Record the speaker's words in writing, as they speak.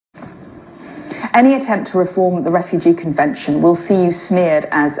Any attempt to reform the Refugee Convention will see you smeared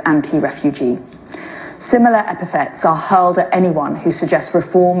as anti-refugee. Similar epithets are hurled at anyone who suggests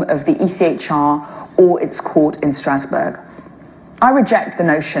reform of the ECHR or its court in Strasbourg. I reject the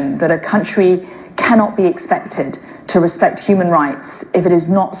notion that a country cannot be expected to respect human rights if it is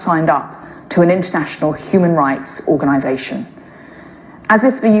not signed up to an international human rights organisation. As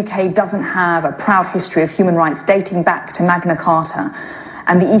if the UK doesn't have a proud history of human rights dating back to Magna Carta,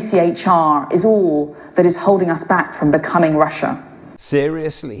 and the ECHR is all that is holding us back from becoming Russia.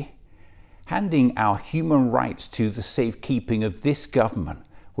 Seriously? Handing our human rights to the safekeeping of this government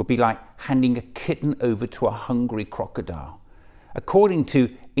would be like handing a kitten over to a hungry crocodile. According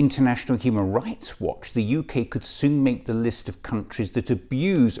to International Human Rights Watch, the UK could soon make the list of countries that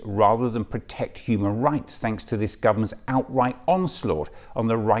abuse rather than protect human rights thanks to this government's outright onslaught on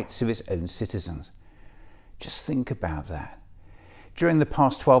the rights of its own citizens. Just think about that. During the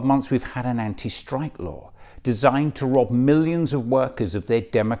past 12 months, we've had an anti-strike law designed to rob millions of workers of their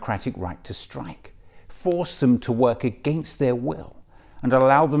democratic right to strike, force them to work against their will, and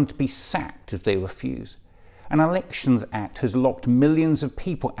allow them to be sacked if they refuse. An Elections Act has locked millions of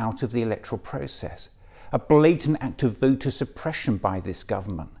people out of the electoral process, a blatant act of voter suppression by this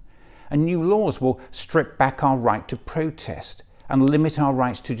government. And new laws will strip back our right to protest and limit our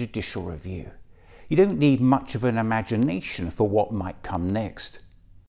rights to judicial review. You don't need much of an imagination for what might come next.